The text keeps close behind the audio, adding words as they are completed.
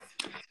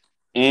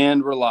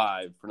And we're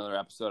live for another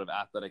episode of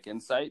Athletic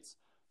Insights.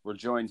 We're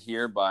joined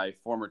here by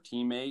former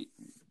teammate,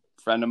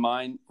 friend of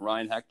mine,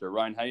 Ryan Hector.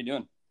 Ryan, how you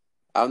doing?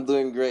 I'm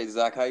doing great,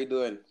 Zach. How you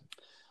doing?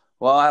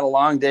 Well, I had a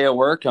long day of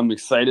work. I'm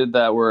excited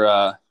that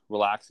we're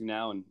relaxing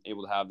now and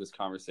able to have this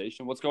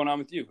conversation. What's going on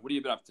with you? What have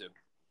you been up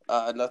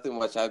to? Nothing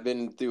much. I've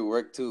been through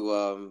work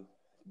too.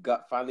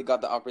 Finally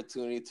got the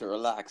opportunity to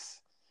relax,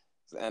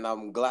 and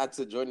I'm glad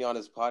to join you on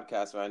this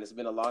podcast, man. It's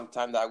been a long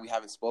time that we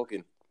haven't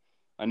spoken.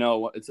 I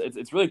know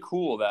it's really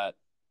cool that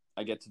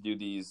I get to do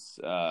these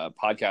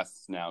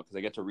podcasts now because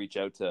I get to reach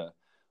out to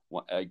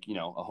a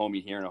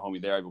homie here and a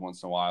homie there every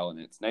once in a while, and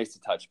it's nice to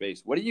touch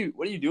base. What are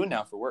you doing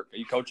now for work? Are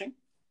you coaching?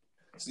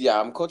 So yeah,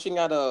 I'm coaching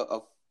at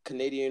a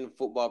Canadian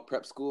football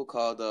prep school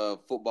called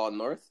Football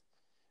North,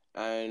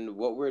 and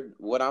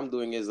what I'm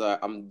doing is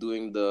I'm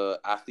doing the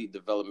athlete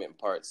development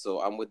part.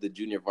 So I'm with the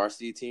junior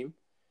varsity team.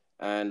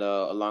 And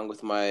along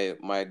with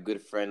my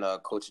good friend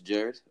Coach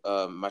Jared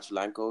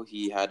Machalanko,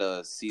 he had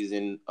a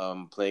season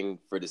playing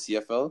for the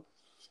CFL,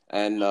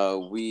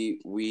 and we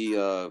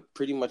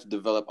pretty much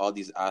develop all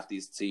these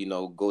athletes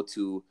to go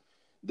to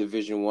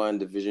Division 1,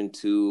 Division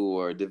 2,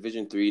 or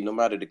Division 3, no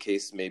matter the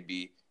case may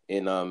be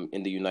in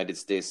the United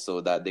States,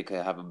 so that they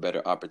can have a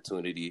better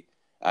opportunity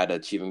at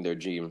achieving their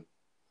dream.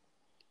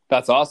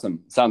 That's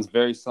awesome. Sounds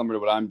very similar to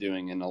what I'm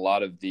doing, and a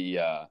lot of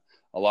the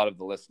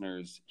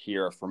listeners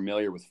here are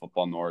familiar with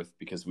Football North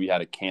because we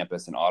had a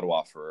campus in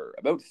Ottawa for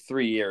about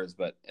 3 years,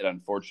 but it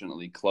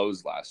unfortunately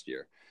closed last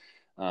year.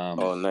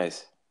 Oh,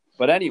 nice.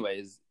 But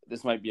anyways,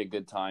 this might be a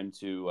good time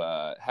to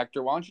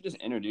Hector. Why don't you just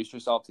introduce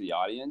yourself to the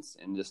audience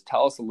and just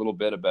tell us a little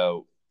bit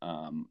about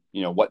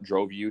what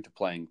drove you to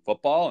playing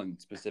football and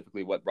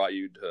specifically what brought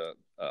you to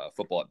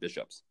football at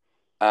Bishops.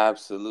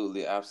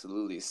 Absolutely,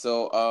 absolutely.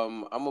 So,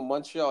 I'm a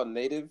Montreal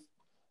native.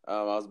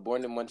 I was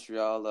born in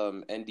Montreal,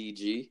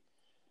 NDG.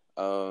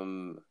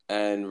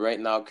 And right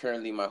now,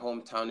 currently, my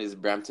hometown is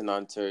Brampton,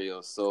 Ontario.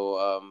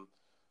 So,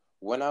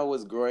 when I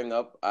was growing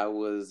up, I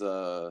was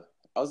a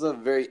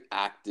very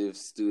active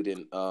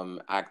student,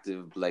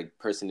 active like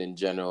person in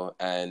general,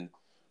 and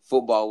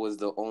football was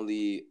the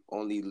only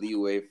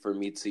leeway for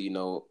me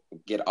to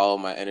get all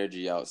my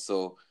energy out.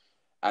 So,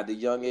 at the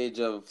young age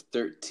of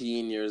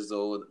 13 years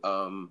old,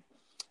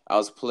 I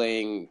was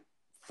playing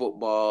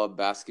football,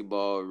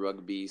 basketball,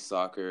 rugby,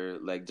 soccer,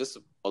 like just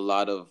a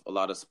lot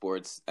of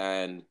sports.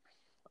 And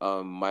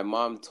my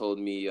mom told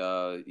me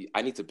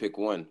I need to pick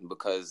one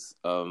because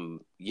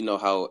you know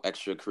how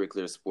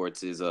extracurricular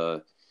sports is.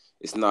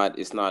 It's not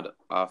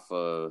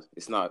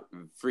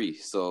free.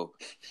 So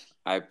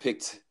I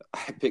picked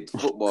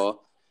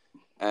football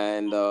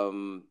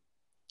and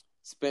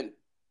spent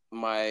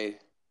my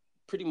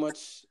pretty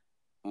much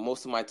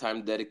most of my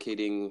time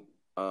dedicating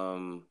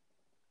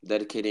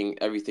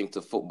everything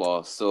to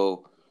football.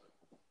 So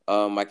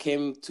I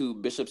came to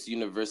Bishop's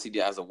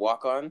University as a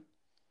walk-on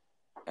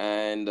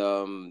and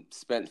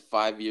spent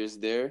 5 years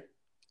there.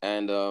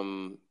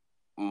 And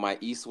my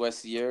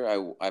East-West year,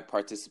 I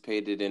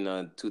participated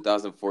in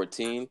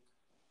 2014.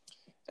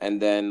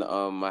 And then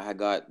I had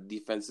got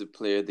Defensive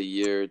Player of the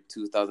Year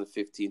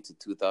 2015 to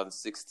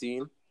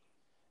 2016.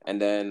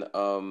 And then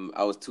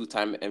I was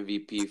two-time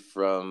MVP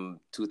from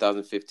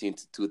 2015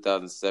 to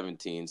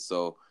 2017.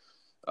 So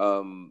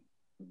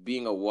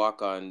being a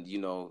walk-on, you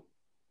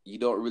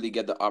don't really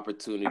get the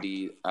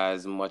opportunity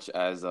as much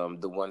as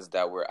the ones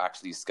that were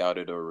actually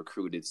scouted or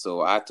recruited.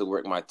 So I had to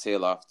work my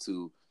tail off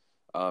to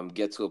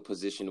get to a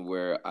position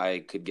where I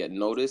could get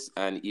noticed,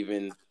 and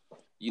even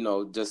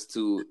just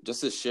to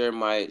share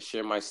my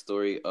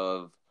story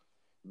of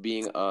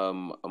being a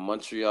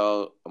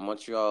Montreal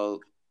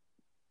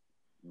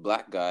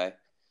black guy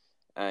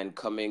and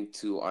coming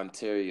to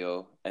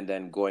Ontario and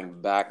then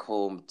going back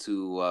home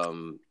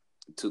to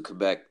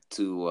Quebec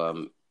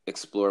to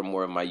explore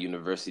more of my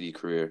university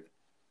career.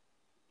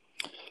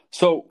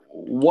 So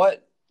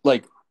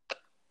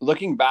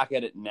looking back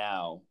at it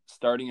now,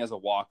 starting as a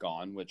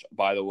walk-on, which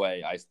by the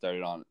way, I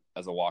started on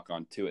as a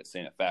walk-on too at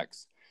St.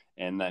 FX,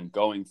 and then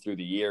going through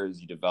the years,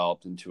 you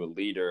developed into a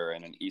leader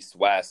and an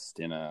East-West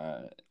and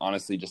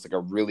honestly just like a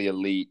really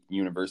elite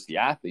university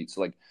athlete.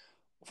 So like,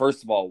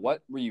 first of all,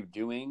 what were you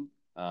doing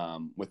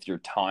with your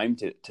time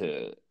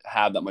to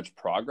have that much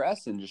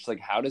progress, and just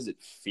like how does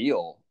it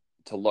feel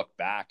to look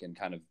back and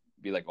kind of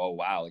be like, oh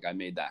wow, like I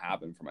made that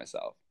happen for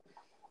myself?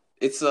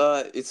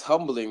 It's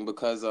humbling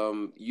because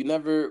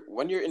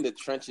when you're in the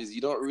trenches,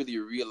 you don't really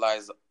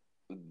realize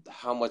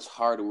how much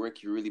hard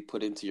work you really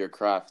put into your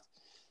craft.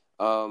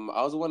 I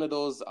was one of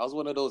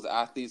those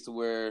athletes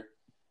where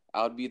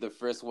I would be the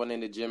first one in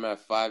the gym at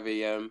 5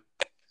 a.m.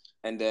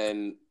 and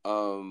then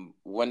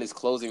when it's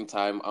closing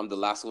time, I'm the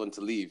last one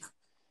to leave.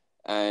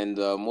 And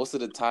most of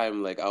the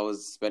time, like I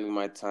was spending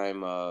my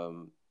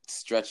time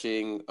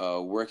stretching,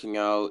 working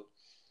out,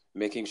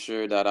 making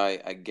sure that I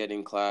get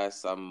in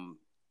class. I'm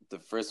the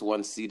first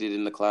one seated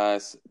in the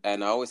class,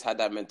 and I always had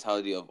that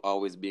mentality of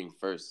always being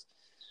first.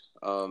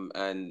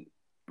 And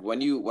when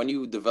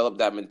you develop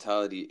that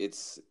mentality,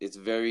 it's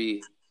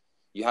very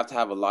you have to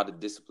have a lot of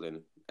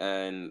discipline.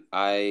 And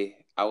I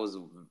was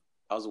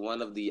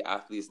one of the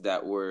athletes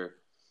that were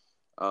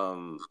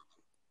um,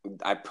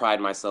 I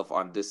pride myself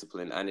on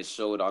discipline, and it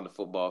showed on the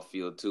football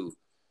field too.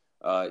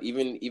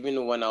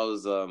 Even when I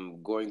was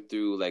going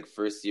through like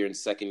first year and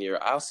second year,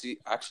 I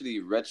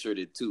actually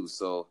redshirted too.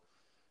 So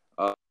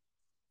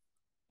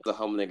the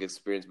humbling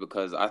experience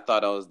because I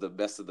thought I was the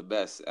best of the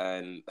best,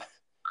 and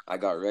I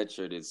got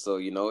redshirted. So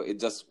it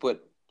just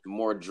put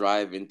more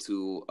drive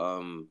into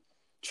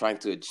trying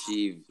to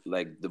achieve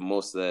like the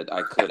most that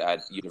I could at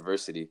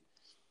university.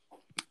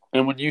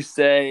 And when you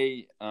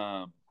say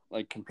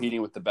like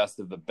competing with the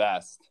best of the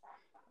best,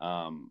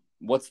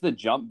 what's the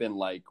jump been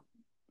like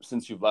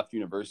since you've left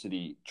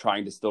university,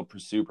 trying to still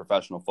pursue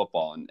professional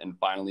football and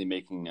finally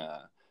making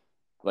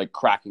like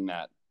cracking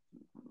that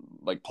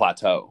like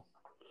plateau?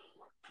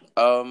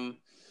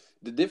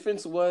 The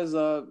difference was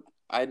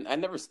I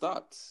never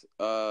stopped.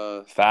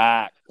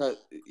 Fact.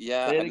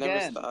 Yeah, Say I it never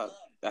again. stopped.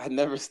 I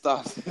never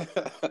stopped.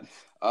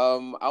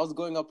 I was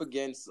going up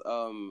against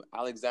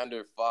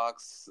Alexander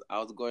Fox. I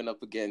was going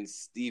up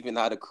against Stephen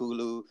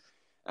Adekulu,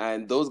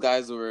 and those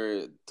guys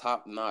were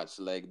top notch.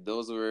 Like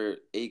those were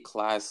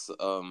A-class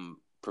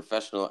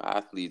professional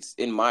athletes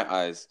in my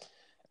eyes.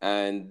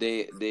 And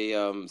they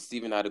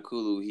Stephen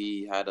Adekulu,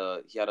 he had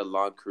a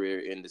long career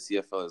in the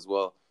CFL as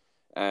well.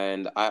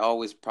 And I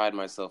always pride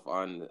myself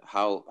on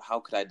how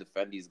could I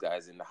defend these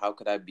guys and how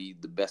could I be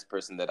the best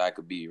person that I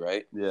could be,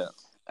 right? Yeah.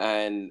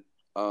 And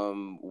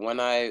when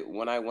I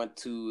went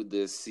to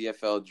the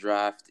CFL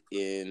draft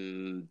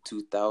in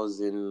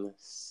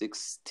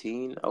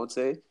 2016, I would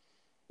say,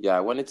 yeah, I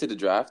went into the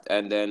draft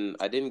and then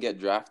I didn't get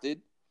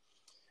drafted.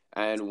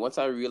 And once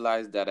I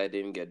realized that I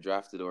didn't get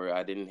drafted or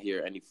I didn't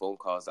hear any phone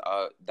calls,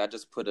 that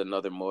just put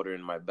another motor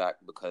in my back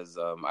because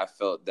I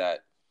felt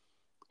that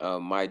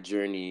my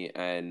journey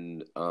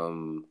and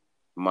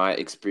my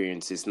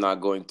experience is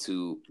not going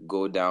to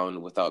go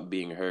down without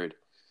being heard.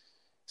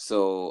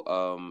 So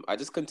I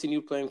just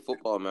continued playing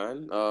football,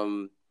 man.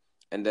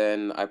 And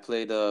then I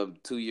played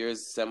 2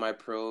 years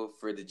semi-pro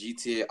for the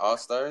GTA All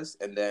Stars,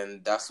 and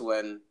then that's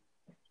when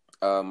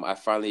I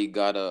finally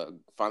got a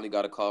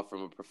call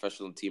from a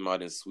professional team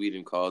out in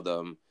Sweden called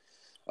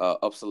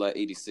Uppsala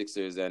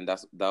 86ers, and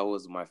that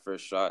was my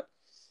first shot,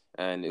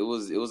 and it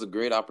was a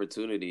great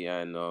opportunity,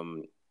 and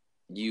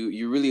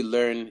you really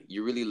learn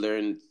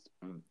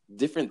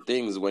different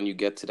things when you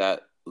get to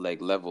that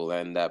like level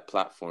and that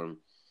platform.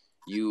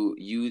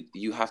 You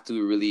have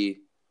to really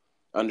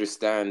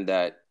understand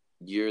that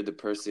you're the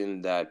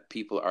person that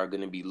people are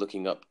going to be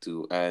looking up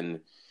to,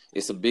 and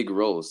it's a big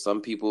role.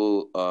 Some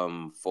people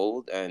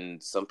fold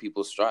and some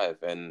people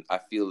strive, and I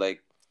feel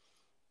like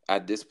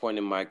at this point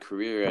in my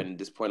career and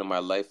this point in my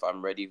life,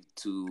 I'm ready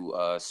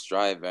to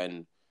strive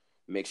and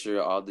make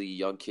sure all the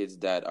young kids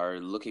that are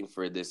looking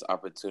for this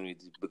opportunity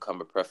to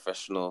become a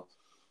professional,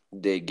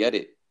 they get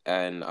it,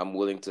 and I'm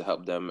willing to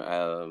help them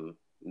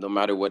no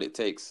matter what it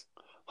takes.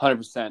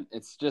 100%.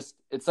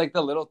 It's like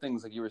the little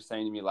things like you were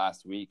saying to me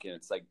last week. And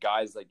it's like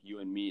guys like you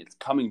and me, it's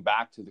coming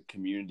back to the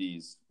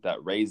communities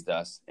that raised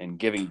us and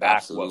giving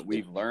back what Absolutely.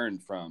 we've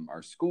learned from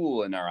our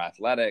school and our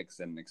athletics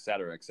and et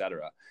cetera, et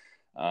cetera.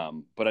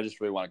 But I just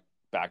really want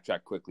to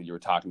backtrack quickly. You were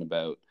talking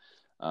about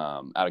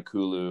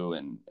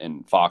Adekulu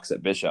and Fox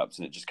at Bishops,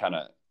 and it just kind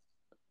of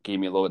gave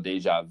me a little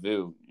deja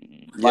vu.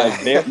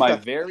 Yeah. My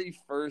very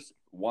first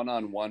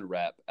one-on-one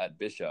rep at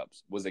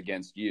Bishops was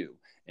against you,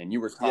 and you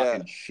were Yeah.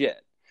 talking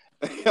shit.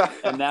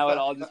 And now it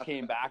all just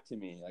came back to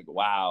me like,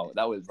 wow,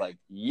 that was like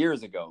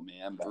years ago,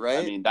 man. But I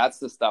Right? mean, that's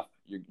the stuff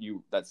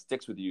you that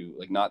sticks with you,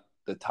 like not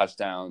the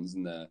touchdowns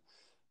and the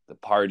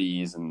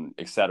parties and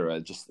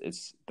etc. Just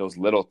it's those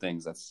little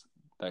things that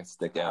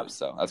stick out.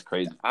 So that's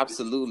crazy.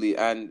 Absolutely.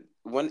 And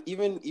when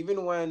even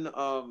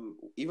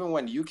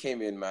when you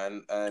came in,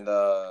 man, and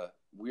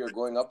we were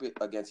going up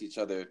against each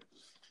other,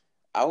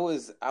 I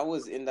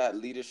was in that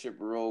leadership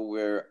role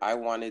where I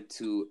wanted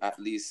to at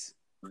least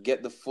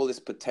get the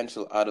fullest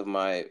potential out of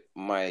my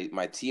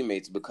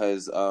teammates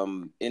because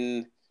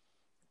in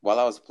while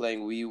I was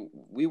playing,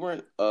 we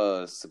weren't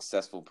a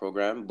successful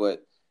program,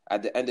 but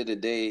at the end of the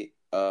day,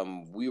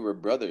 we were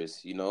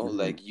brothers. Mm-hmm.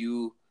 Like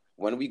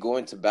when we go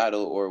into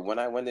battle, or when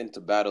I went into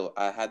battle,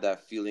 I had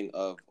that feeling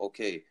of,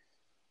 okay,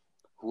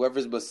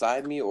 whoever's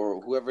beside me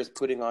or whoever's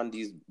putting on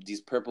these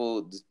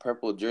purple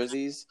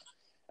jerseys,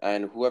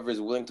 and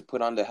whoever's willing to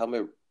put on the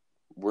helmet,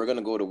 we're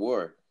gonna go to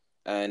war.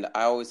 And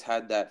I always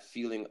had that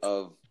feeling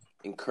of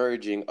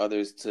encouraging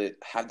others to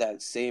have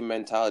that same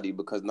mentality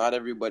because not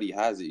everybody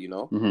has it.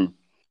 Mm-hmm.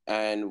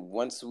 And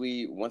once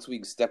we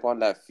step on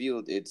that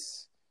field,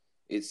 it's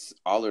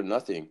all or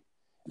nothing.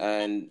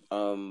 And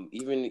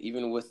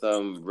even with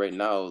right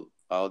now,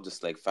 I'll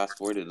just like fast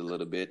forward it a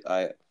little bit.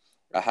 I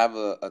have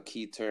a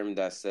key term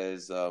that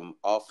says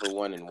all for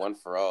one and one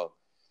for all,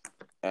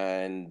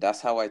 and that's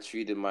how I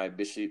treated my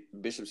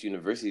Bishop's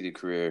University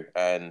career.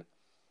 And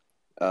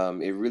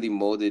it really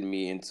molded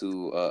me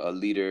into a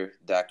leader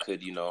that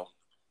could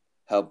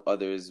help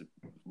others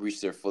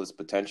reach their fullest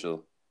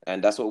potential.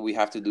 And that's what we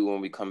have to do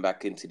when we come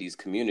back into these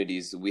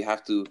communities. We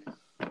have to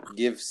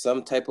give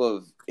some type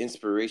of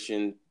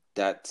inspiration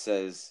that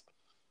says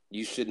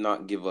you should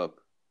not give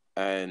up.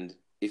 And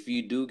if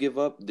you do give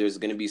up, there's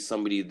going to be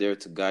somebody there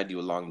to guide you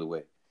along the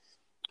way.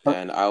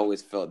 And I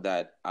always felt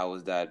that I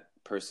was that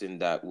person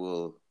that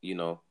will,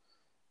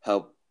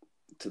 help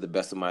to the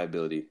best of my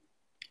ability.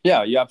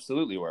 Yeah, you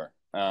absolutely were.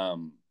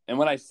 And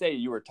when I say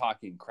you were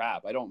talking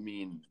crap, I don't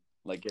mean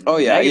like in a Oh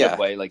yeah, negative yeah.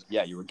 way. Like,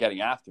 yeah, you were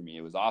getting after me.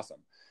 It was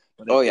awesome.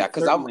 But Oh yeah, it's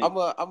because I'm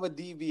certainly I'm a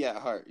DB at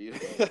heart.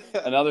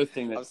 another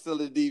thing that, I'm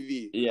still a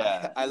DB.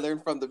 yeah, I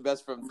learned from the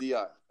best from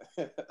Dion.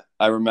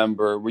 I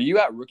remember. Were you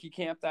at rookie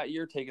camp that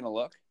year taking a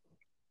look?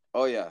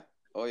 Oh yeah,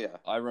 oh yeah.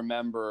 I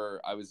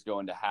remember I was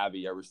going to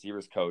Javi, our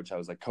receivers coach. I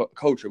was like,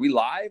 Coach, are we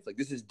live? Like,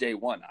 this is day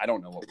one. I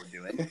don't know what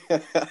we're doing.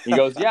 He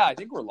goes, yeah, I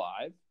think we're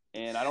live.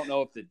 And I don't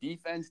know if the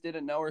defense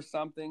didn't know or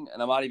something. And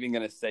I'm not even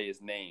going to say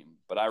his name.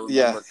 But I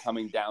Yeah. remember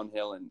coming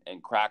downhill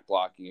and crack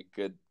blocking a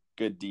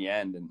good D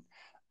end. And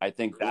I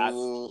think that's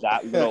Ooh.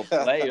 that little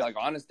play. Like,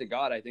 honest to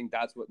God, I think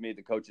that's what made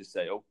the coaches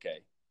say, okay,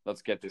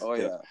 let's get this. Oh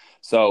yeah.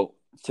 So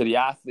to the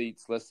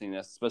athletes listening to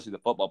this, especially the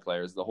football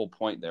players, the whole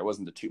point there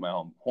wasn't to toot my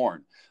own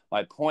horn.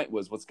 My point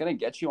was what's going to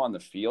get you on the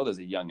field as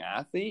a young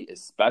athlete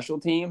is special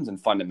teams and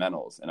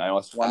fundamentals. And I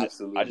just want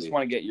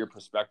to get your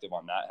perspective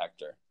on that,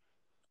 Hector.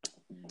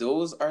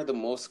 Those are the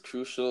most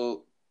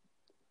crucial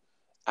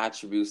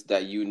attributes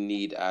that you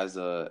need as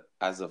a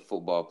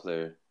football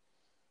player,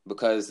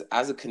 because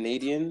as a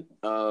Canadian,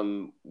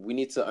 we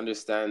need to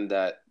understand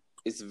that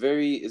it's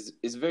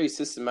very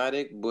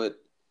systematic, but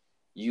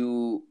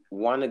you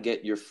want to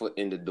get your foot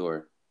in the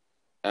door.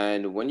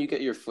 And when you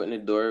get your foot in the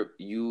door,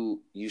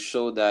 you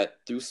show that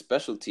through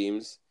special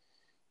teams,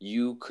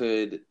 you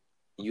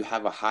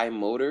have a high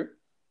motor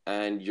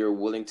and you're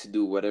willing to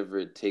do whatever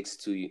it takes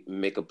to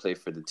make a play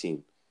for the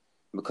team.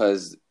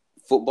 Because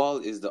football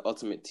is the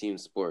ultimate team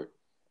sport.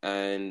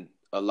 And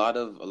a lot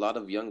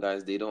of young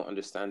guys, they don't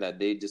understand that.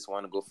 They just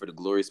want to go for the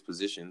glorious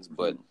positions,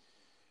 but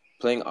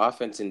playing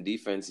offense and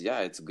defense, yeah,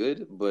 it's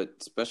good,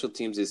 but special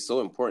teams is so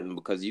important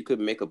because you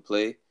could make a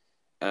play,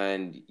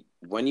 and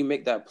when you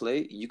make that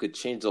play, you could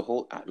change the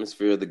whole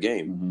atmosphere of the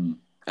game. Mm-hmm.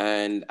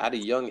 And at a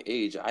young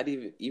age, I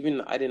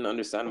didn't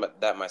understand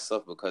that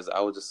myself, because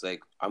I was just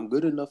like, I'm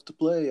good enough to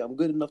play,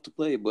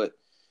 but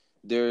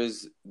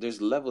there's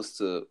levels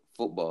to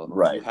football.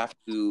 Right. You have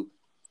to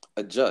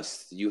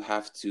adjust. You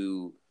have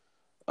to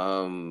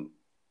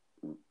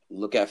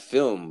look at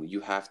film.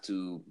 You have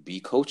to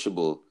be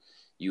coachable.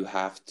 You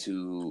have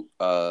to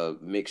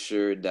make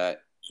sure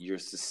that you're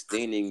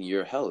sustaining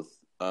your health,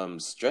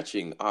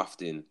 stretching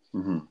often.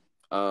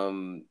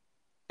 Mm-hmm.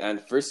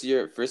 And first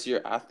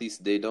year athletes,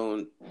 they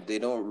don't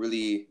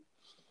really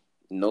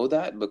know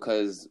that,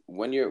 because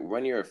when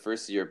you're a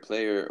first year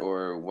player,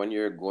 or when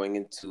you're going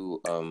into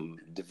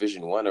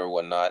Division 1 or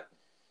whatnot,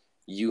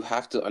 you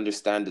have to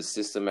understand the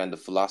system and the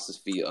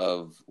philosophy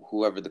of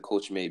whoever the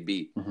coach may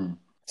be. Mm-hmm.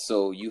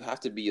 So you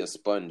have to be a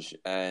sponge,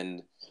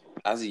 and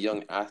as a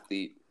young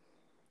athlete,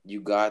 you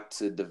got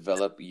to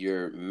develop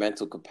your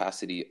mental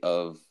capacity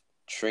of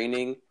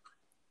training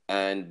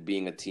and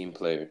being a team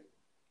player.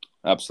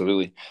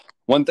 Absolutely.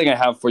 One thing I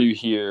have for you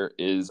here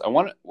is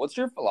what's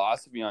your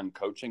philosophy on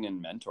coaching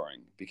and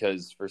mentoring?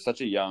 Because for such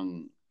a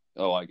young,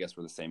 I guess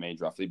we're the same age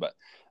roughly, but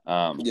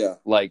yeah,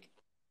 like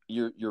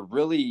you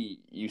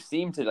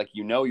seem to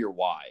your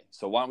why.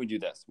 So why don't we do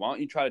this? Why don't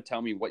you try to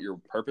tell me what your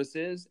purpose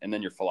is, and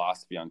then your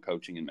philosophy on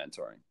coaching and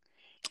mentoring?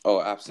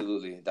 Oh,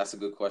 absolutely. That's a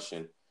good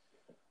question.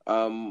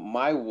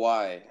 My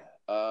why.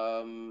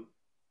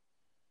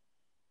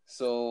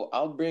 So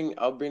I'll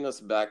bring us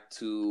back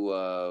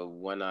to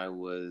when I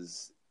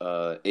was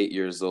 8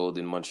 years old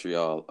in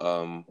Montreal.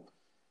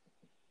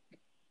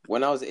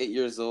 When I was 8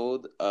 years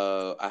old,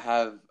 I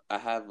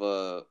have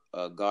a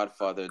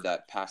godfather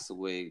that passed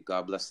away.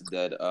 God bless the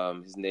dead.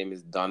 His name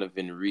is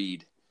Donovan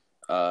Reed.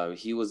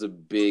 He was a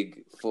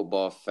big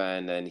football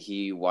fan, and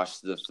he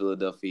watched the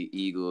Philadelphia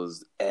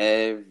Eagles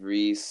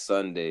every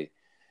Sunday.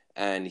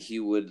 And he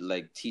would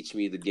teach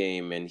me the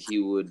game, and he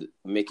would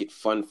make it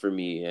fun for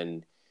me,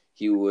 and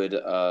he would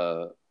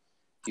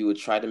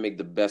try to make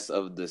the best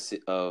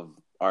of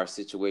our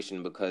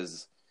situation,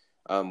 because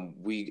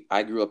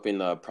I grew up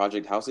in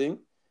project housing,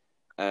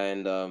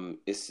 and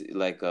it's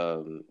like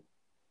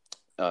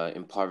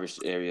impoverished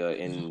area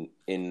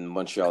in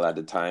Montreal at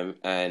the time,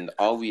 and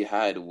all we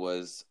had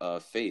was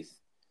faith.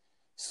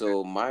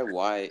 So my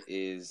why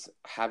is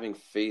having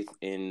faith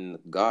in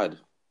God,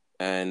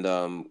 and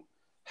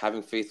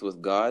having faith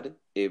with God,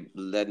 it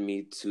led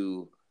me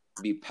to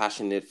be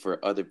passionate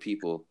for other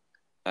people,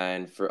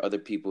 and for other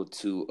people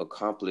to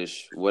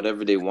accomplish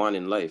whatever they want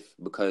in life.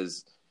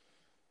 Because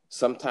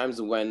sometimes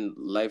when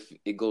life,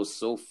 it goes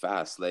so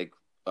fast,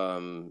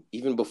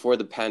 even before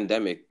the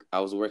pandemic, I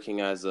was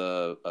working as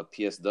a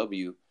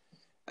PSW,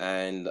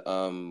 and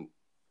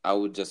I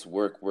would just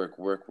work,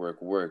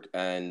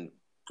 and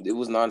it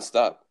was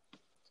nonstop.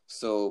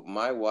 So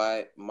my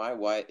why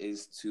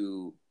is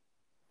to,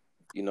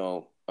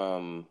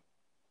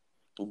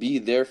 be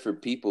there for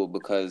people,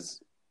 because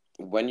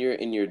when you're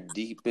in your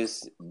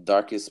deepest,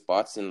 darkest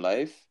spots in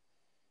life,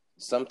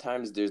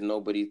 sometimes there's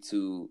nobody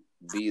to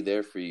be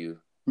there for you.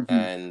 Mm-hmm.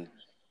 And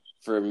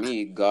for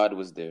me, God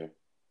was there.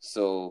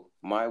 So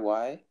my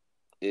why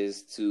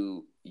is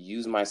to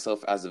use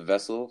myself as a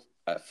vessel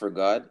for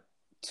God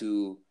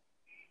to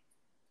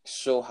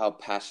show how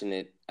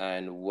passionate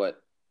and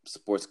what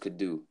sports could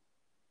do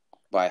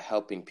by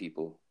helping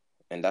people.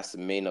 And that's the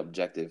main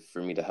objective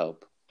for me to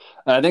help.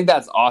 And I think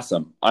that's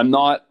awesome. I'm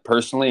not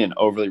personally an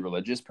overly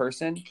religious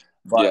person,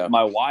 but Yeah,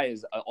 my why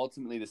is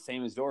ultimately the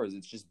same as yours.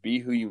 It's just be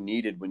who you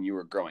needed when you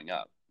were growing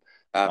up.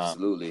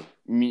 absolutely.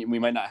 We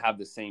might not have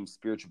the same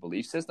spiritual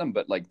belief system,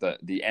 but like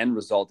the end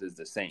result is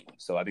the same.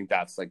 So I think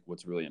that's like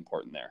what's really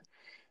important there.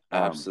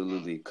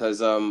 Absolutely,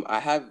 because I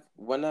have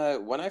when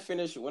I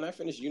finished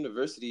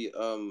university,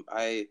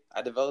 I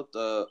developed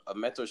a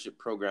mentorship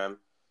program,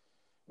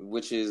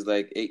 which is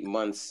like 8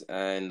 months,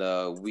 and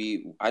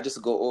I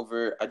just go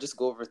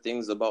over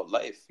things about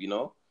life,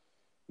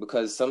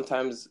 because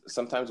sometimes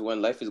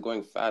when life is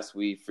going fast,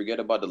 we forget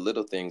about the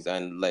little things,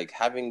 and like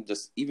having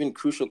just even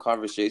crucial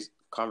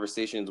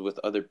conversations with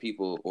other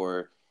people,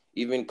 or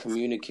even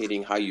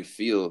communicating how you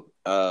feel,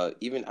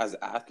 even as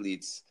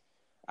athletes,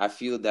 I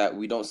feel that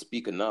we don't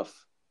speak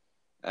enough.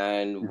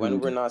 And when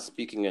we're Mm-hmm. not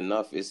speaking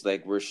enough, it's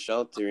like we're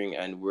sheltering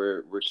and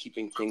we're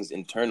keeping things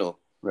internal.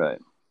 Right.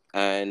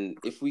 And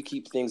if we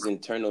keep things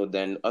internal,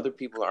 then other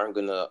people aren't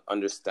gonna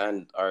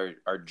understand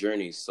our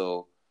journey.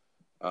 So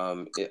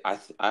I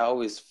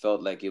always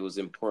felt like it was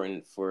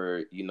important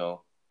for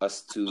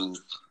us to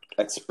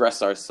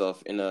express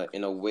ourselves in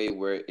a way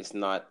where it's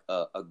not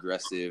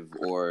aggressive,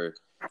 or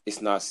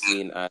it's not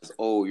seen as,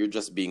 oh, you're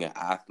just being an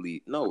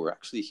athlete. No, we're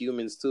actually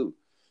humans too.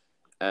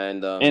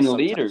 And And sometimes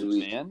leaders, we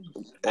man.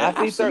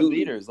 Athletes are absolutely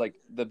leaders. Like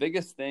the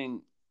biggest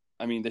thing,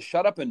 I mean, the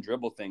shut up and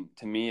dribble thing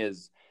to me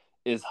is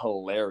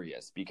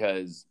hilarious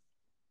because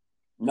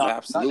not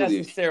absolutely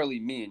necessarily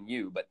me and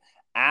you, but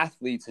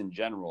athletes in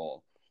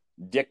general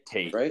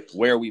dictate right.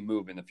 where we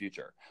move in the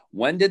future.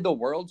 When did the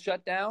world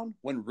shut down?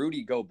 When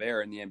Rudy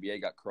Gobert in the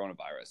NBA got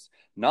coronavirus.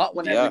 Not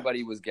when Yeah,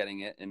 everybody was getting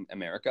it in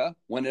America,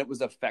 when it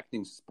was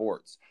affecting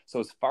sports. So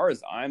as far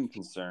as I'm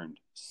concerned,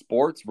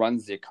 sports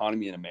runs the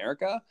economy in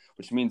America,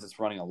 which means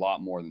it's running a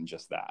lot more than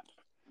just that.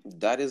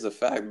 that is a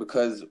fact,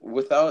 because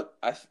without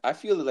I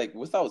feel like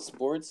without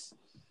sports,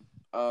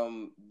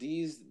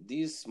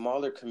 these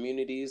smaller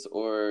communities,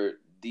 or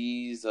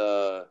these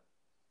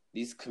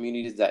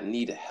communities that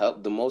need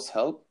help, the most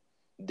help,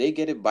 they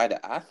get it by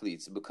the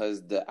athletes,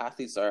 because the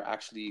athletes are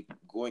actually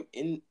going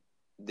in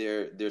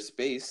their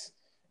space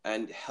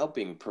and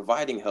helping,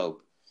 providing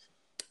help.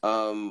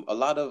 A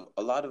lot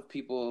of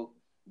people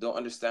don't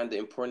understand the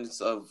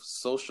importance of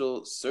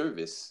social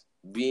service,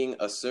 being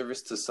a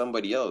service to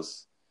somebody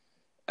else.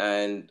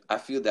 And I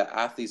feel that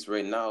athletes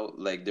right now,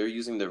 like, they're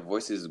using their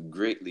voices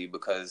greatly,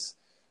 because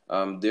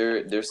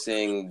they're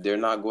saying they're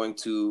not going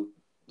to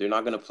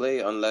play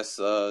unless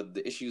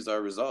the issues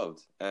are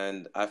resolved.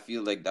 And I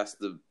feel like that's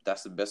the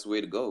best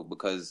way to go,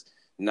 because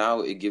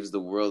now it gives the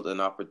world an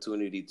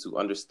opportunity to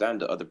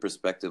understand the other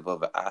perspective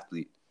of an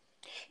athlete.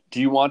 Do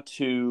you want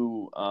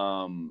to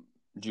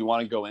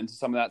go into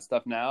some of that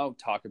stuff now?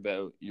 Talk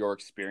about your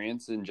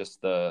experience in just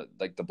the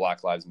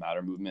Black Lives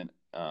Matter movement,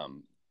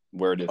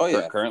 where it is Oh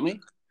yeah, currently.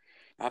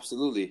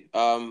 absolutely.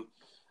 I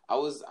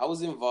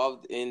was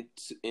involved in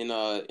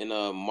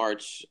a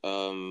march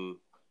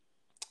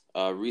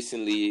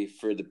recently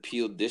for the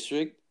Peel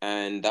district,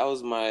 and that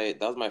was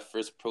my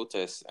first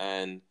protest,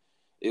 and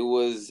it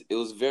was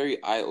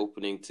very eye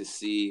opening to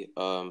see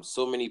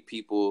so many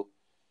people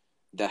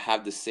that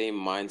have the same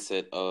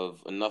mindset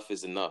of enough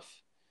is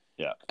enough.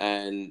 Yeah.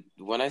 And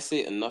when I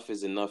say enough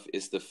is enough,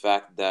 it's the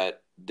fact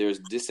that there's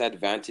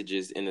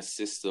disadvantages in a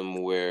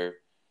system where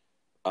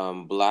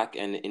Black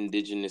and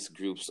Indigenous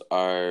groups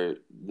are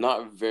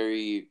not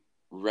very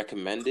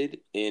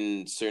recommended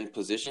in certain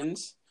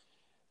positions,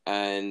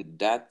 and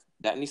that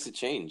needs to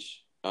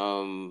change.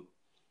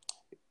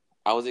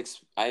 I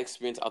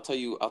experienced. I'll tell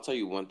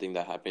you one thing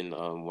that happened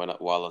while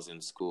I was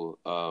in school.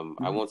 I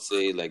Mm-hmm. won't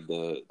say like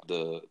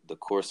the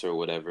course or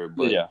whatever,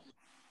 but Yeah.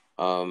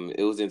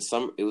 it was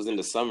in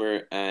the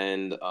summer,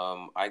 and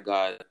I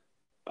got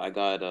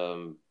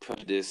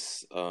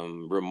prejudice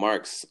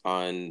remarks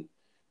on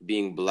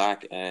being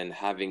Black and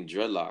having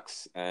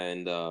dreadlocks.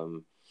 And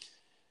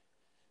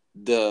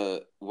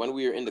the when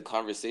we were in the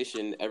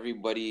conversation,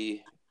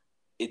 everybody,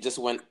 it just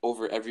went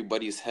over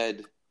everybody's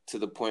head, to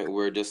the point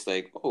where just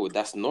like, oh,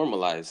 that's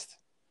normalized.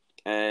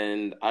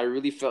 And I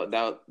really felt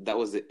that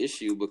was the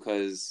issue,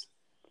 because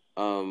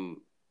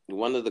um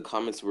one of the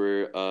comments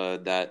were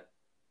that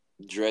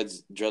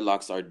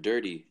dreadlocks are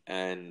dirty,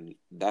 and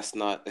that's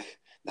not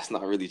that's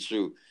not really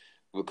true,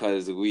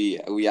 because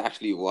we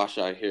actually wash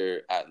our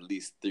hair at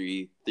least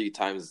three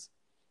times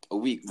a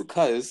week,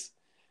 because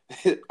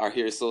our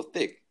hair is so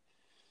thick.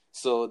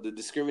 So the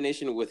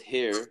discrimination with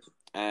hair,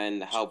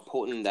 and how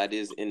potent that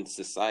is in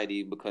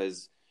society,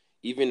 because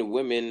even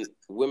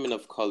women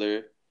of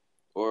color,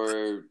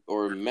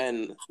 or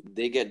men,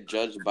 they get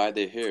judged by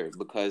their hair,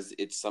 because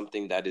it's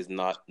something that is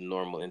not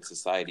normal in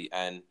society.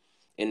 And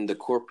in the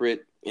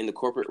corporate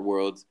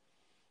world,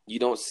 you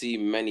don't see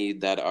many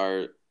that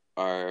are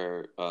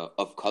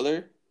of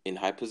color in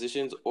high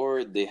positions,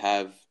 or they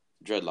have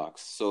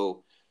dreadlocks.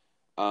 So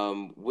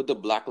with the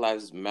Black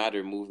Lives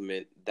Matter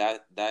movement,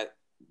 that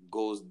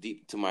goes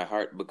deep to my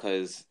heart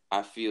because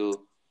I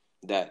feel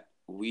that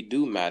we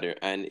do matter,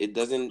 and it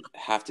doesn't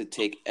have to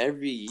take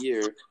every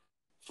year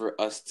for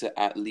us to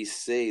at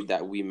least say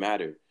that we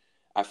matter.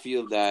 I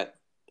feel that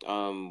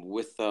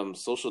with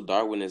social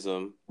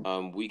Darwinism,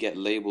 we get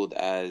labeled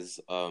as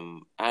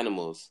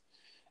animals,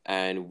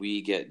 and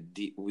we get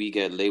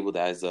labeled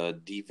as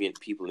deviant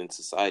people in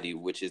society,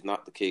 which is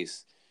not the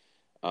case.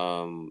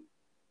 Um,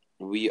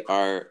 we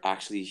are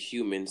actually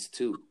humans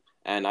too.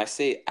 And I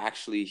say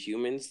actually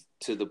humans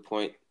to the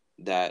point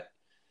that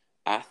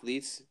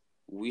athletes,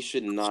 we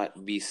should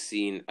not be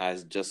seen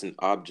as just an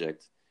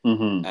object.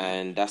 Mm-hmm.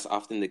 And that's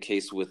often the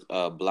case with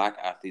black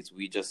athletes.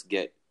 We just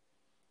get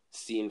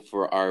seen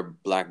for our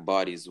black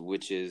bodies,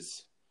 which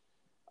is,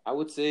 I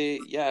would say,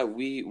 yeah,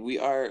 we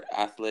are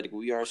athletic,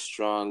 we are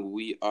strong,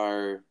 we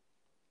are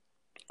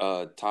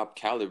top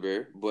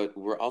caliber, but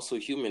we're also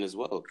human as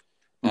well.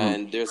 Mm-hmm.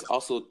 And there's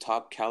also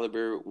top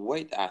caliber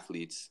white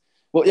athletes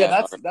Well, yeah,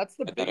 that that's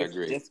the are biggest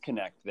great.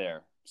 disconnect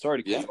there.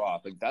 Sorry to cut Yeah, you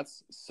off. Like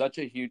that's such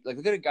a huge. Like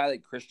look at a guy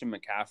like Christian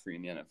McCaffrey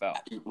in the NFL.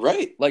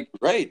 right, Like,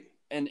 right.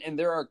 and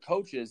there are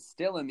coaches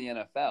still in the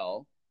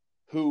NFL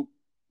who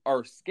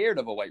are scared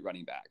of a white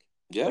running back.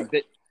 Yeah. Like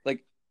they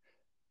like.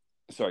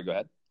 Sorry, go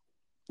ahead.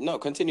 No,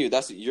 continue.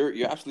 That's you're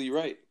absolutely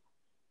right.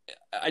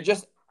 I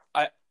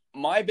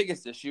my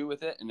biggest issue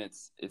with it, and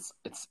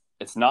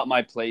it's not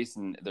my place,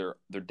 and they're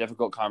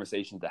difficult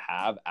conversations to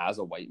have as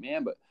a white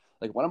man, but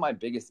like one of my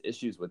biggest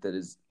issues with it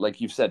is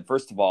like you've said,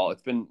 first of all,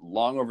 it's been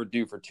long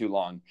overdue for too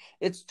long.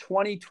 It's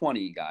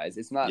 2020, guys.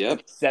 It's not Yep.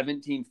 like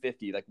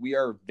 1750. Like we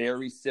are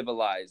very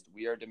civilized,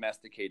 we are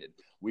domesticated,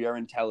 we are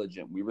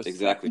intelligent, we respect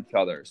Exactly. each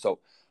other. So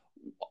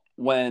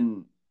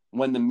when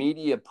the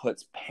media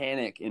puts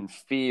panic and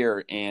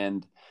fear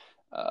and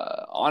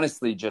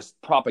honestly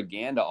just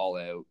propaganda all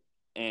out,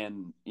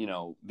 and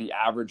the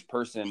average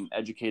person,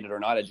 educated or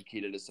not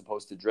educated, is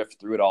supposed to drift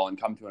through it all and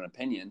come to an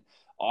opinion,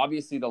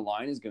 obviously the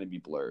line is going to be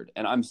blurred.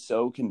 And I'm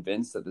so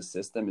convinced that the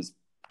system is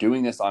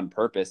doing this on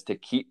purpose to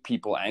keep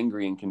people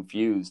angry and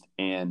confused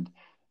and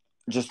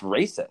just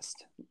racist.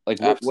 Like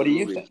what do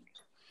you Absolutely.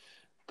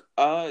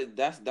 think?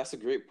 That's a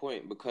great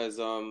point because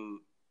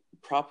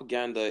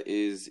propaganda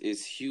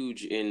is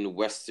huge in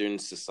Western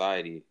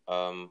society.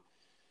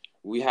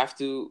 We have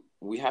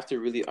to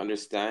really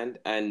understand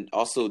and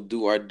also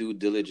do our due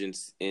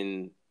diligence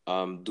in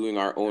doing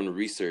our own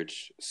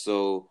research.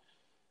 So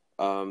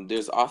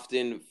there's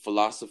often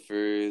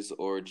philosophers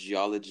or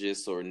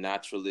geologists or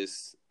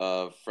naturalists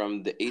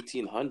from the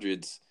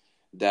 1800s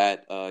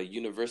that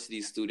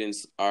university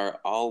students are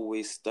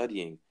always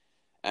studying.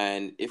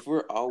 And if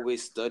we're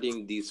always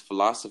studying these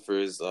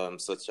philosophers,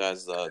 such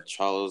as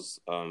Charles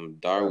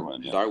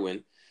Darwin, yeah.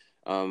 Darwin,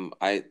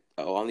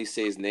 I'll only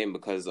say his name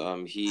because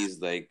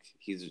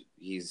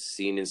he's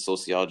seen in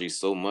sociology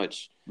so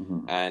much,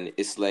 Mm-hmm. and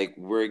it's like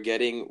we're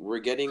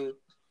getting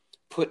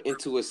put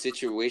into a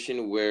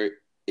situation where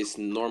it's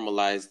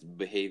normalized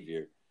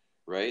behavior,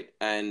 right?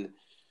 And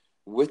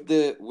with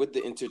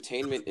the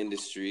entertainment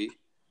industry,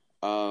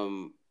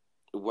 um,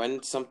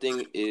 when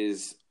something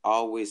is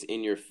always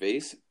in your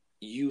face,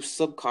 you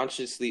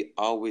subconsciously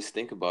always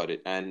think about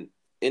it. And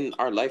in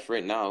our life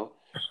right now,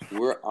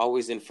 we're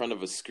always in front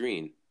of a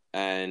screen.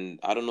 And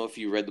I don't know if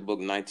you read the book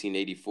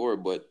 1984,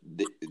 but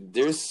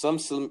there's some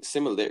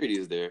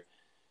similarities there.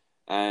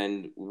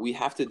 And we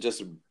have to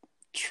just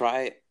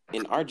try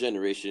in our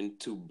generation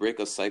to break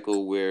a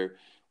cycle where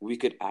we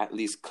could at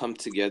least come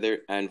together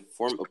and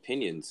form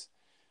opinions,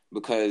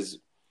 because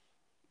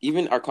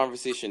even our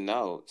conversation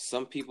now,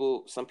 some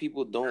people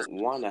don't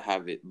want to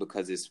have it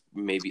because it's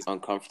maybe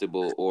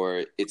uncomfortable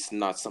or it's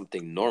not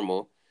something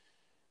normal.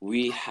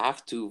 We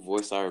have to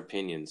voice our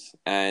opinions,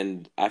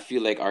 and I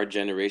feel like our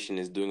generation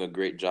is doing a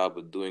great job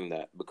of doing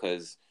that,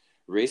 because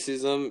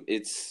racism,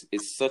 it's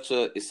such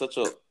a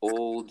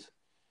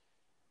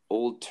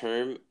old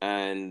term,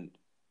 and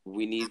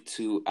we need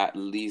to at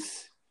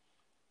least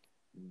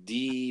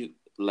de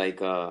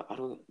like I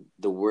don't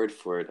the word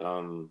for it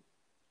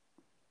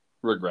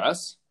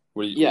Regress?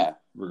 What do you yeah,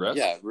 regress?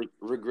 yeah,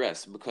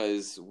 regress,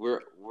 because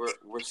we're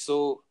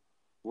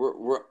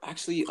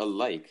actually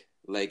alike.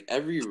 Like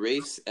every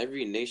race,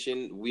 every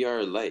nation, we are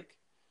alike.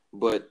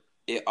 But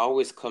it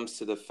always comes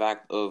to the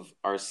fact of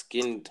our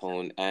skin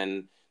tone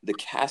and the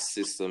caste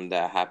system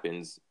that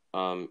happens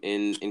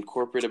in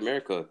corporate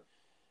America.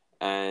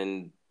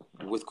 And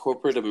with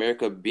corporate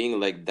America being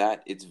like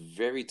that, it's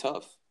very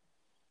tough.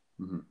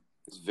 Mm-hmm.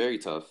 It's very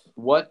tough.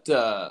 What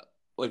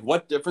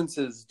what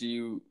differences do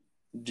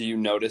you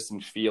notice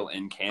and feel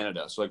in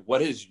Canada? So like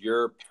what is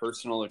your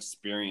personal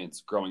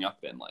experience growing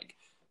up in like?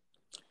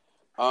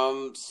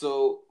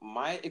 So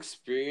my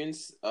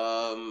experience,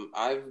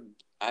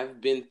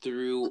 I've been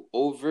through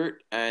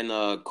overt and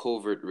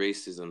covert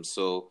racism.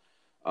 So,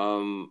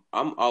 I'm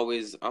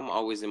always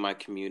in my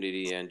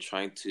community and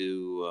trying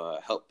to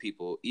help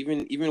people.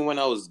 Even when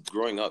I was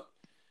growing up,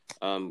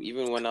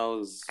 even when I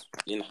was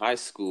in high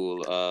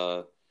school,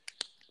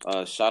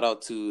 shout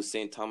out to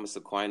St. Thomas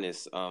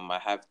Aquinas. I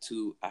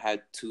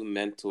had two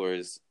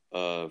mentors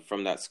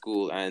from that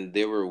school, and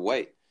they were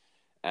white,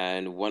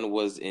 and one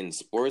was in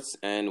sports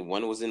and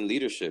one was in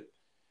leadership,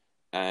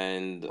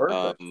 and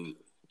Perfect.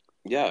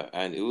 yeah,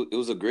 and it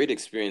was a great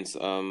experience.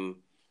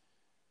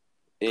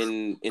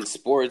 In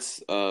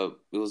sports, it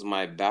was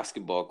my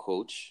basketball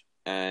coach,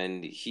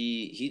 and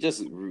he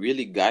just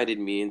really guided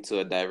me into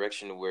a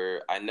direction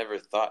where I never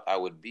thought I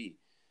would be.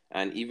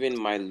 And even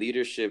my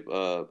leadership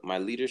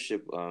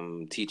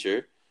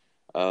teacher,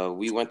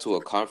 we went to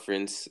a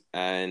conference,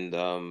 and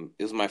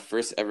it was my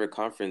first ever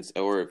conference,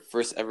 or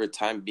first ever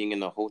time being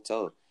in a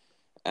hotel,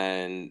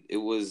 and it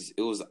was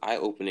eye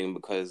opening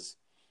because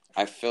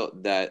I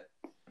felt that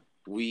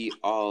we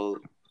all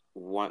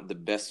want the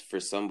best for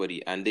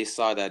somebody, and they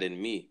saw that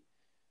in me.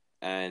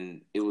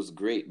 And it was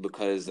great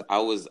because I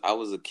was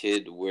a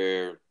kid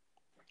where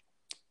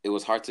it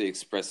was hard to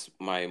express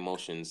my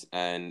emotions,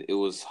 and it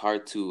was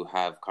hard to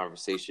have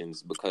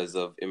conversations because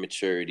of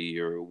immaturity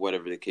or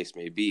whatever the case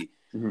may be.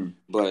 Mm-hmm.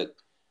 But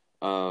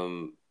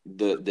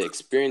the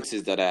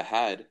experiences that I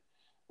had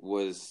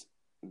was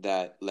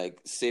that, like,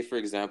 say for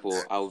example,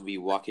 I would be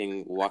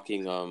walking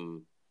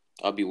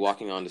I'll be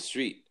walking on the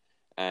street,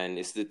 and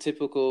it's the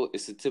typical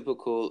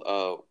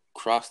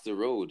cross the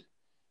road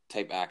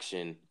type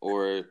action,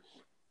 or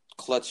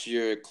clutch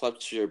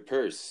your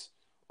purse,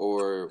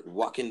 or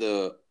walk in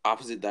the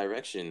opposite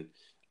direction.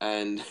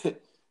 And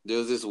there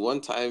was this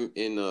one time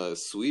in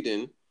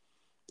Sweden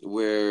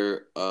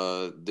where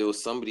there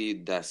was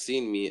somebody that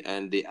seen me,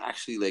 and they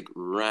actually like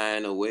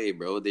ran away,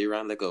 bro. They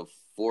ran like a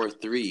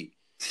 4-3.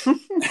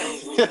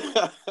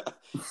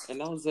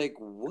 And I was like,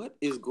 what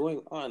is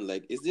going on?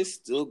 Like, is this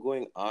still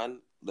going on,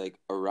 like,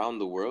 around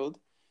the world?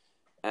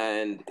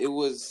 And it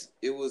was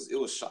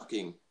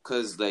shocking,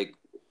 because like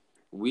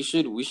we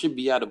should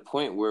be at a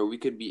point where we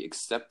could be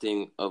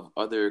accepting of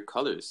other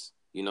colors,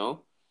 you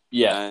know?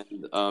 Yeah.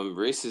 And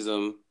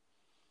racism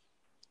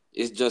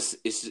is just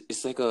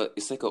it's like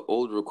a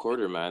old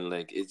recorder, man.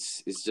 Like,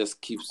 it's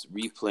just keeps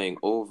replaying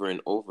over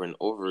and over and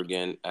over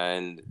again,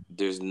 and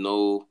there's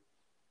no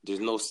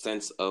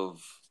sense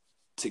of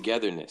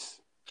togetherness.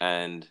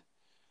 And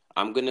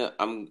I'm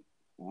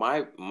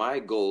my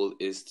goal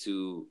is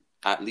to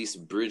at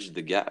least bridge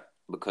the gap,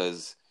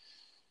 because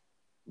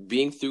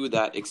being through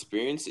that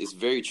experience is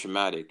very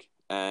traumatic.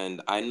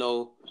 And I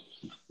know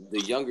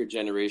the younger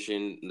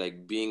generation,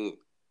 like, being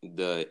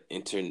the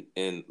intern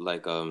in,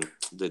 like,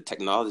 the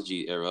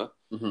technology era,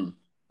 Mm-hmm.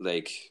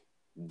 like,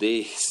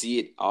 they see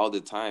it all the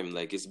time.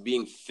 Like, it's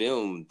being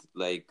filmed.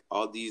 Like,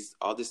 all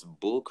this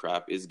bull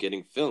crap is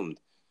getting filmed.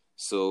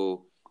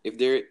 So if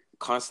they're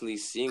constantly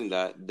seeing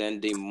that,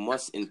 then they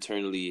must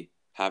internally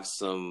have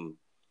some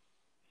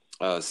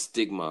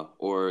stigma,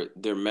 or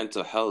their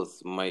mental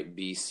health might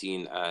be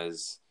seen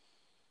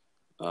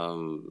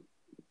um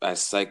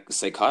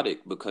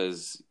psychotic,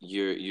 because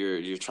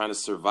you're trying to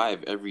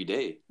survive every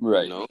day, you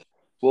Right. know?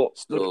 Well,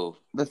 So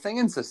the thing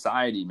in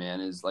society,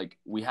 man, is like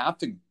we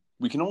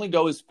can only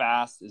go as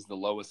fast as the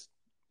lowest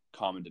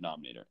common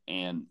denominator.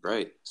 And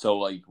right. so,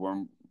 like,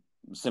 we're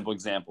simple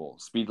example,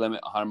 speed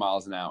limit 100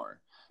 miles an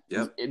hour.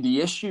 Yep. The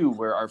issue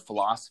where our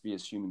philosophy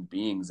as human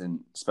beings,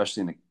 and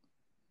especially in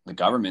the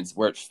governments,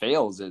 where it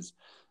fails is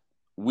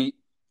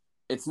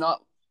it's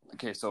not,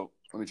 okay, so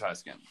let me try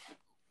this again.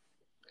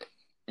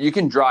 You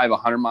can drive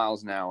 100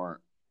 miles an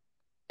hour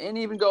and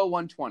even go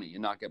 120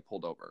 and not get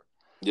pulled over.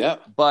 Yeah.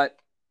 But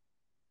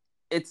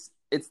it's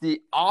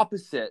the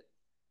opposite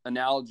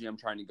analogy I'm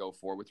trying to go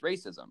for with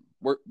racism.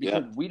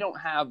 Because we don't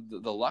have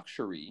the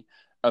luxury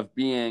of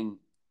being,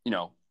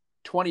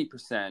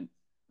 20%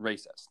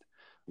 racist.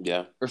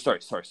 Yeah. Or sorry,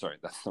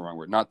 that's the wrong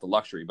word. Not the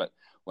luxury, but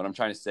what I'm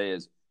trying to say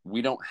is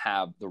we don't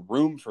have the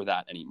room for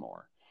that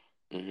anymore.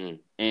 Mm-hmm.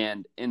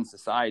 And in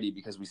society,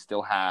 because we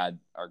still had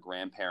our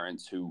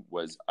grandparents who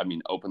was,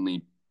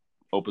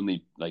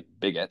 openly like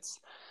bigots.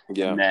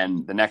 Yeah. And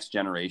then the next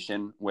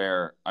generation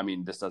where,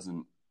 this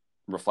doesn't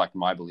reflect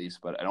my beliefs,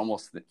 but I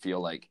almost feel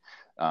like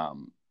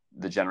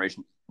the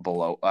generation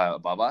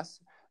above us,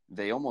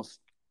 they almost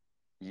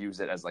use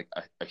it as like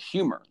a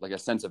humor, like a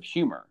sense of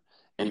humor.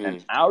 And Mm-hmm.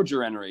 then our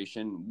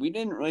generation, we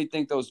didn't really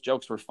think those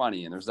jokes were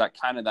funny. And there's that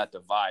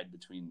divide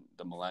between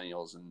the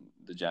millennials and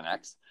the Gen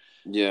X.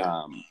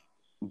 Yeah.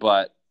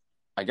 But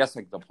I guess,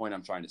 like, the point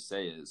I'm trying to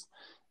say is,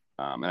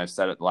 and I've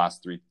said it the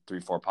last three,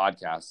 4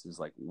 podcasts, is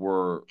like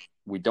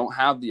we don't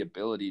have the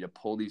ability to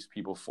pull these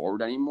people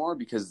forward anymore,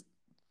 because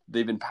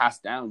they've been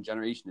passed down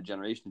generation to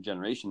generation to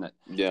generation that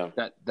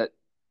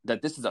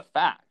this is a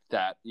fact,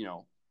 that,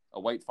 a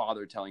white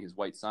father telling his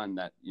white son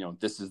that,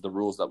 this is the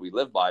rules that we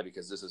live by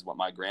because this is what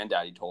my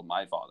granddaddy told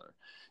my father.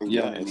 You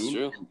know what I mean?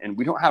 True. And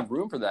we don't have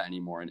room for that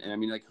anymore. And I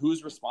mean, like,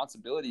 whose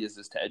responsibility is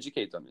this to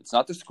educate them? It's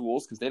not the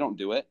schools, because they don't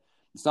do it.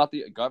 It's not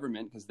the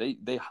government, because they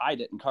hide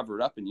it and cover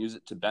it up and use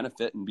it to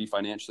benefit and be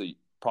financially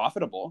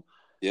profitable.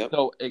 Yep.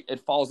 So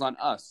it falls on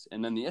us.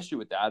 And then the issue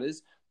with that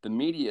is the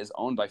media is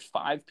owned by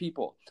 5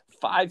 people.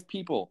 5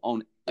 people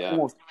own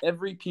almost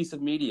every piece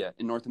of media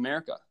in North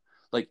America.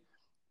 Like,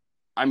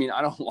 I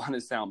don't want to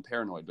sound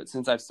paranoid, but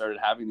since I've started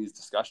having these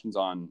discussions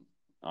on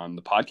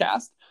the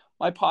podcast,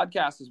 my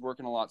podcast is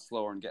working a lot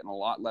slower and getting a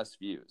lot less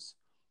views.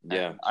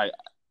 Yeah.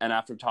 And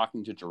after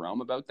talking to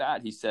Jerome about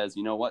that, he says,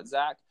 you know what,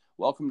 Zach,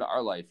 welcome to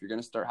our life. You're going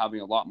to start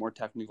having a lot more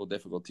technical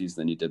difficulties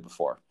than you did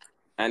before.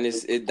 And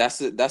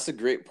that's a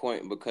great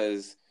point,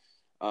 because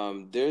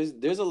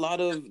there's a lot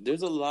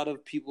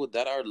of people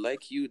that are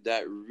like you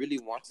that really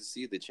want to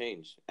see the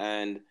change.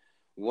 And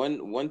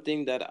one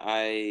thing that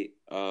I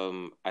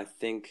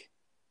think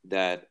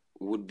that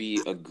would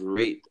be a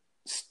great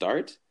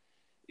start,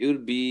 it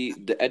would be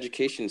the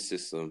education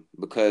system,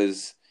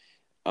 because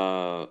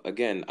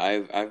again,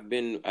 I've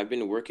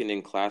been working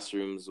in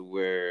classrooms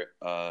where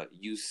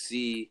you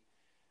see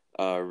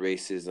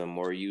racism,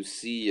 or you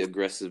see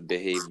aggressive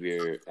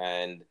behavior,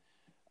 and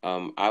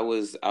I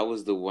was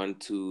the one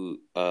to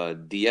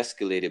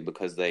de-escalate it,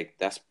 because like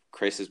that's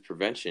crisis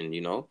prevention,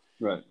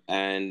 Right.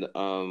 And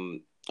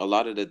a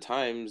lot of the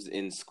times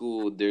in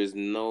school there's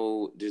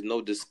no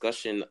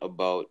discussion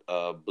about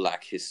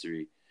Black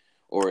history,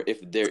 or if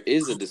there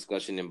is a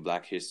discussion in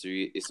Black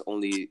history, it's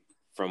only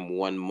from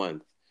 1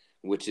 month,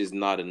 which is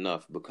not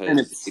enough, because And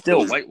it's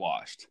still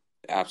whitewashed.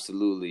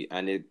 Absolutely,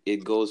 and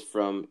it goes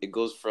from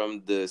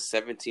the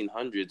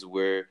 1700s,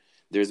 where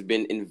there's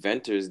been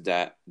inventors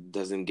that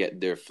doesn't get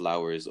their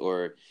flowers,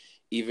 or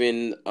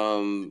even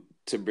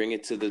to bring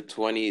it to the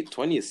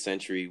 20th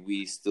century,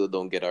 we still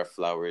don't get our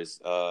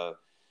flowers.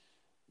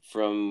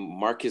 From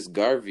Marcus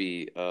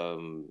Garvey,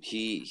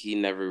 he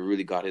never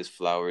really got his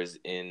flowers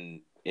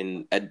in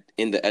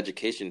the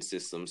education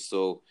system.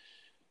 So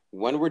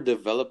when we're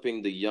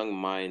developing the young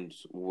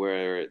minds,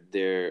 where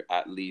they're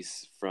at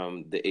least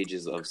from the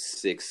ages of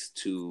 6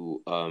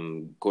 to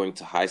going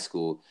to high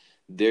school,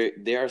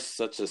 they are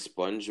such a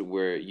sponge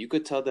where you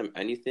could tell them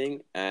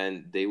anything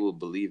and they will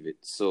believe it.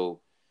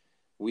 So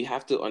we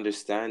have to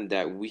understand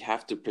that we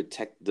have to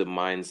protect the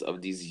minds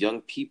of these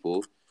young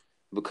people,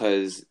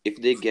 because if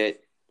they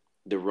get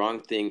the wrong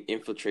thing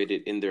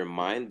infiltrated in their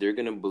mind, they're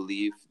going to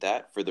believe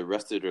that for the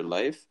rest of their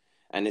life,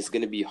 and it's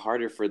going to be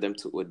harder for them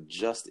to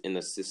adjust in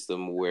a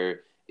system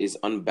where it's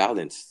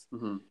unbalanced.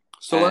 Mm-hmm.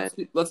 So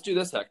let's do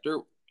this, Hector.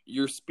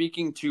 You're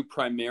speaking to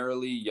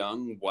primarily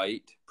young,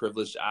 white,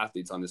 privileged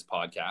athletes on this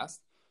podcast.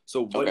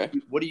 So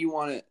what do you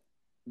want to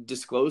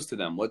disclose to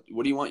them? What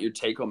do you want your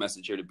take-home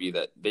message here to be,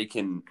 that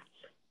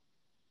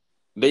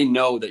they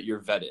know that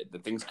you're vetted,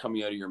 that things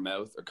coming out of your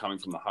mouth are coming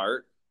from the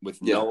heart,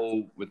 with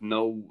no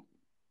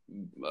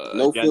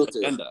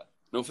agenda,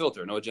 no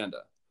filter, no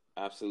agenda.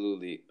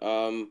 Absolutely.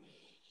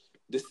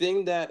 The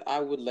thing that I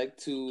would like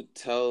to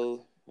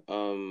tell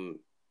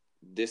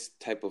this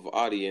type of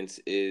audience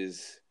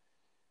is,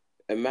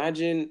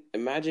 imagine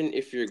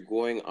if you're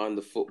going on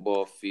the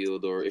football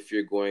field, or if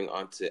you're going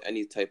onto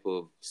any type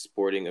of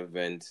sporting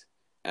event,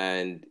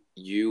 and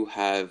you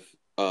have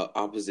a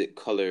opposite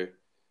color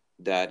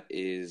that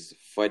is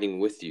fighting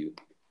with you.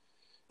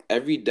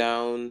 Every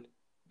down,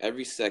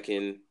 every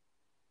second,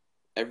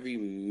 every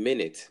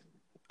minute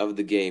of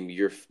the game,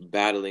 you're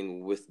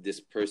battling with this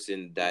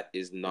person that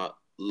is not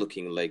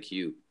looking like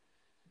you.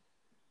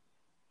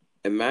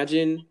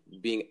 Imagine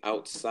being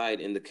outside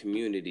in the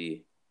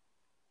community.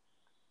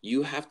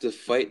 You have to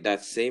fight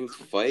that same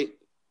fight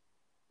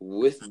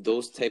with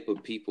those type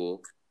of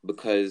people,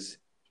 because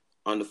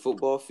on the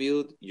football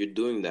field, you're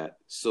doing that.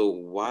 So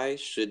why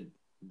should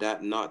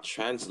that not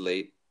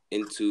translate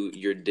into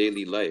your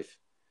daily life?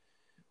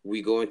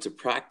 We go into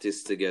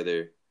practice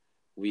together.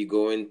 We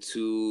go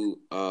into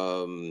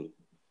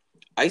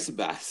ice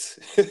baths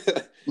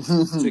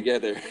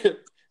together.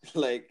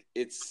 Like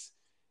it's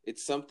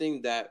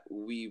something that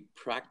we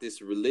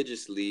practice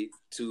religiously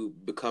to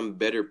become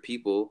better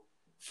people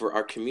for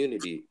our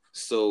community.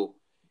 So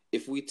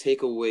if we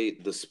take away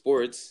the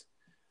sports,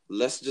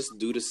 let's just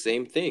do the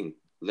same thing.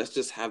 Let's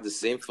just have the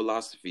same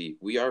philosophy.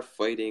 We are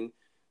fighting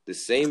the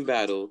same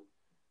battle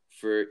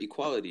for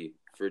equality,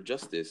 for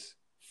justice,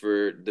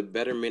 for the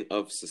betterment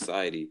of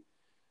society.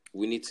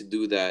 We need to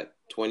do that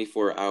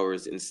 24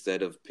 hours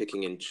instead of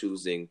picking and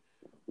choosing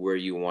where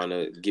you want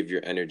to give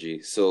your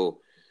energy. So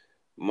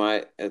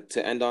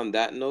to end on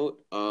that note,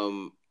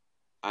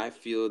 I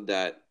feel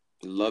that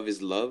love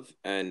is love,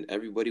 and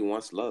everybody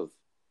wants love.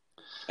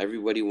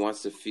 Everybody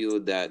wants to feel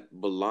that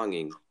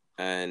belonging,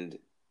 and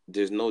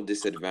there's no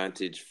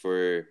disadvantage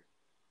for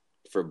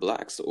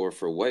Blacks or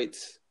for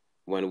whites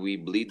when we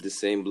bleed the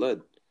same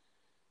blood.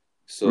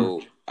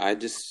 So I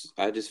just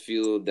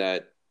feel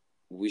that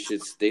we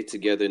should stay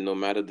together no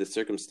matter the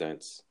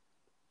circumstance.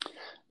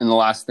 And the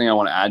last thing I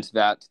want to add to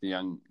that, to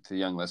the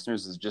young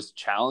listeners, is just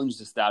challenge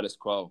the status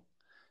quo.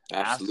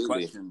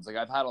 Absolutely. Ask questions. Like,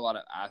 I've had a lot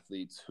of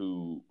athletes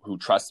who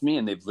trust me,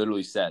 and they've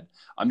literally said,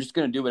 "I'm just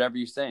going to do whatever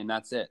you say, and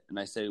that's it." And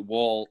I say,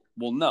 "Well,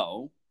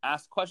 no.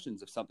 Ask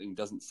questions if something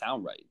doesn't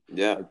sound right.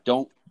 Yeah. Like,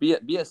 don't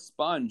be a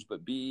sponge,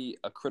 but be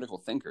a critical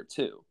thinker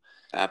too."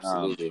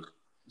 Absolutely.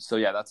 So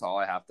yeah, that's all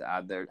I have to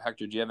add there.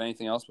 Hector, do you have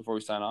anything else before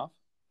we sign off?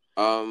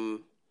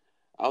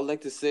 I would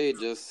like to say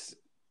just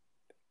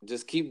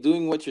keep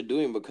doing what you're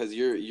doing, because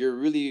you're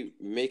really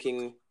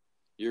making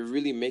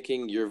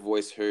your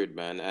voice heard,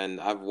 man.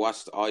 And I've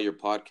watched all your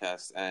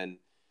podcasts, and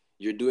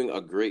you're doing a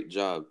great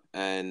job.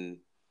 And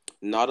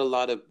not a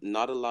lot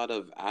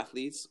of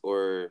athletes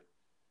or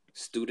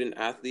student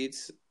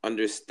athletes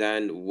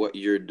understand what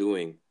you're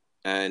doing,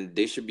 and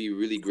they should be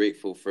really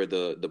grateful for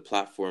the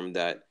platform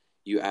that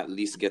you at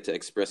least get to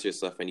express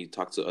yourself and you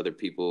talk to other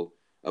people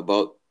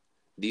about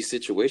these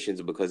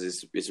situations, because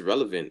it's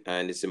relevant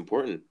and it's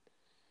important.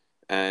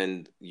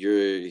 And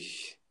you're,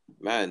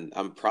 man,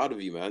 I'm proud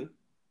of you, man.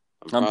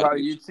 I'm I'm proud of proud of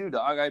you. you too,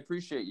 dog. I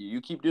appreciate you.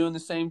 You keep doing the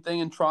same thing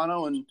in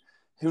Toronto, and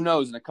who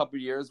knows, in a couple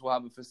of years we'll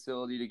have a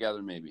facility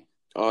together, maybe.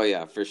 Oh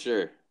yeah, for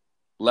sure.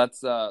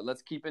 Let's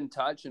keep in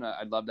touch, and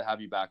I'd love to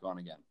have you back on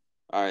again.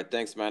 All right,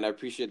 thanks, man. I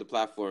appreciate the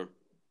platform.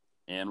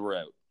 And we're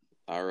out.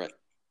 All right.